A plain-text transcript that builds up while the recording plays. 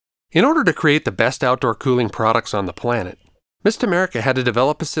In order to create the best outdoor cooling products on the planet, Mist America had to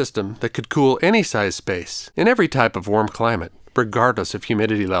develop a system that could cool any size space in every type of warm climate, regardless of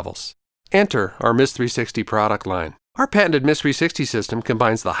humidity levels. Enter our Mist 360 product line. Our patented Mist 360 system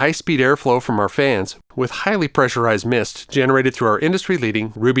combines the high-speed airflow from our fans with highly pressurized mist generated through our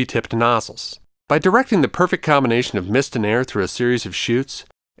industry-leading ruby-tipped nozzles. By directing the perfect combination of mist and air through a series of chutes,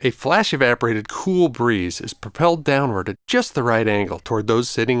 a flash-evaporated cool breeze is propelled downward at just the right angle toward those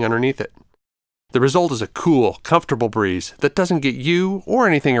sitting underneath it. The result is a cool, comfortable breeze that doesn't get you or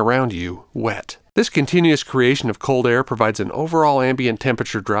anything around you wet. This continuous creation of cold air provides an overall ambient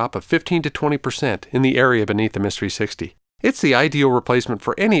temperature drop of 15 to 20% in the area beneath the Mist 360. It's the ideal replacement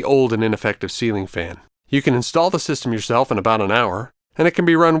for any old and ineffective ceiling fan. You can install the system yourself in about an hour, and it can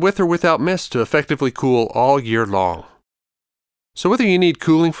be run with or without mist to effectively cool all year long. So whether you need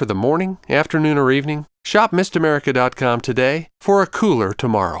cooling for the morning, afternoon, or evening, shop mistamerica.com today for a cooler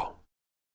tomorrow.